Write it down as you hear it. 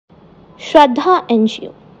SHRADDHA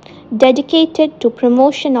NGO, dedicated to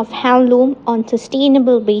promotion of handloom on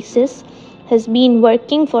sustainable basis, has been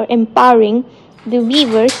working for empowering the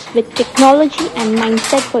weavers with technology and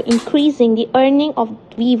mindset for increasing the earning of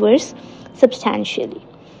weavers substantially.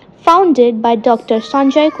 Founded by Dr.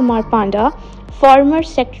 Sanjay Kumar Panda, former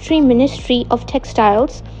Secretary Ministry of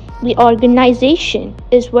Textiles, the organization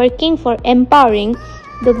is working for empowering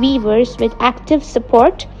the weavers with active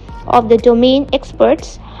support of the domain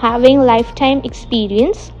experts having lifetime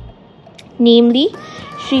experience, namely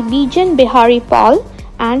Sri Bijan Bihari Paul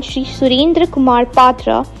and Sri Surendra Kumar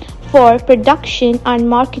Patra, for production and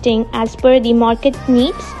marketing as per the market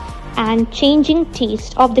needs and changing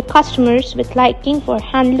taste of the customers with liking for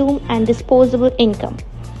handloom and disposable income.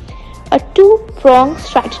 A two-pronged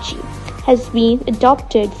strategy has been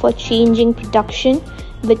adopted for changing production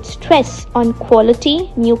with stress on quality,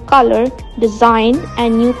 new color, design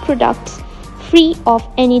and new products free of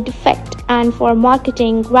any defect, and for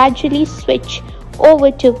marketing gradually switch over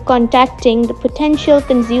to contacting the potential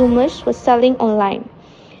consumers for selling online.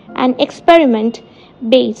 An experiment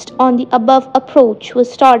based on the above approach was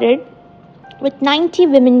started with 90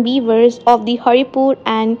 women weavers of the Haripur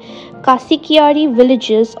and Kasikiari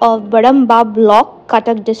villages of Baramba block,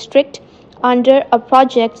 Cuttack District, under a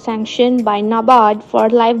project sanctioned by NABARD for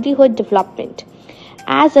livelihood development.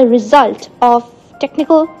 As a result of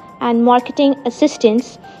technical and marketing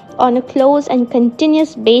assistance on a close and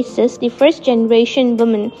continuous basis, the first generation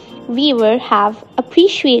women weaver have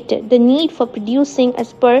appreciated the need for producing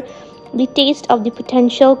as per the taste of the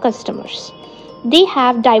potential customers. They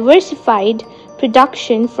have diversified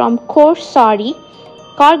production from coarse saree,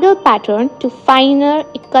 Kargil pattern to finer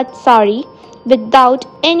ikat saree without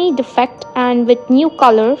any defect and with new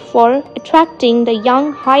color for attracting the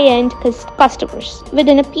young high-end customers.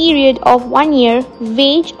 Within a period of 1 year,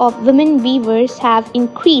 wage of women weavers have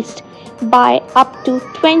increased by up to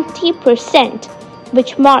 20%,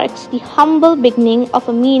 which marks the humble beginning of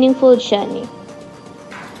a meaningful journey.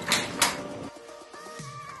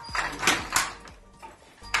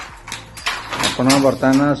 ଆପଣ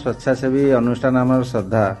ବର୍ତ୍ତମାନ ସ୍ୱେଚ୍ଛାସେବୀ ଅନୁଷ୍ଠାନ ଆମର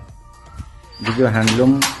ଶ୍ରଦ୍ଧା जो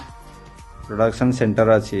handloom production centre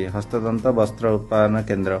अच्छी हस्ततंत वस्त्र उत्पादन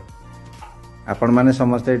केन्द्र आपण माने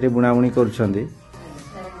समस्ते ये बुणाबुणी करुछंदी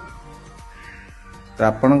तो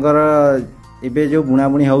आपणकर एबे जो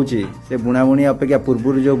बुणाबुणी होउची से बुणाबुणी अपेक्षा पूर्व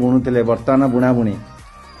जो बुणुतले वर्तमान बुणाबुणी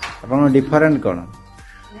आपण डिफरेंट कोन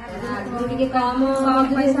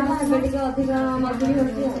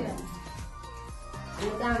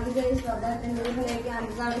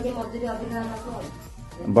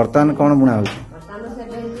बर्तमान कौन बुना हो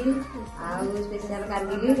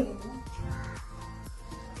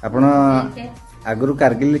आपण आगुरु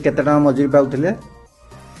कारगिल केते टका मजूरी पाउथिले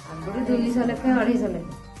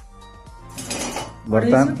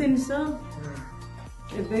बर्तमान 300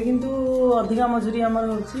 एबे किंतु अधिका मजूरी हमर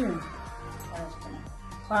होची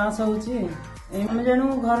 500 होची एमे जणु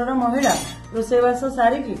घरर महिला रोसेवास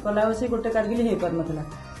सारी की कला बसी गोटे कारगिल हे पर नथला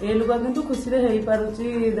ए लोक किंतु खुशी रे हेई पारुची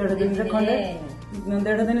 1.5 दिन रे खंडे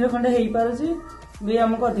 1.5 दिन रे खंडे हेई पारुची भी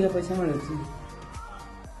हमको अधिक पैसा मिलुची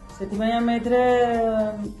सेति पय हम एथरे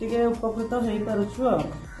टिके उपकृत हेई पारुछु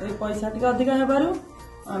ए पैसा टिके अधिक हे पारु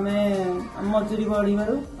हमें मजूरी बढ़ी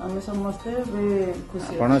बारु हमें समस्ते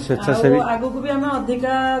खुशी आपण स्वेच्छासेवी आगु को भी हमें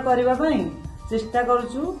अधिका करबा पई चेष्टा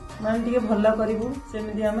करूछु माने टिके भल्ला करिवु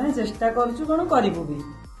सेमिति हमें चेष्टा करूछु कोन करिवु भी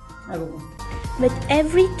आगु को. With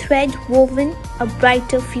every thread woven, a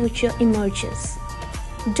brighter future emerges.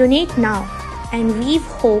 Donate now and weave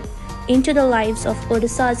hope into the lives of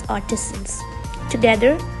Odisha's artisans.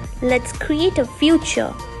 Together, let's create a future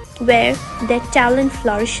where their talent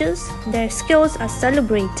flourishes, their skills are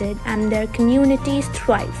celebrated, and their communities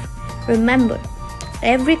thrive. Remember,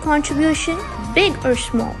 every contribution, big or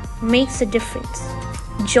small, makes a difference.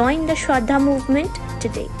 Join the SHRADDHA movement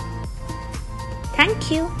today. Thank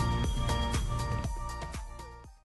you.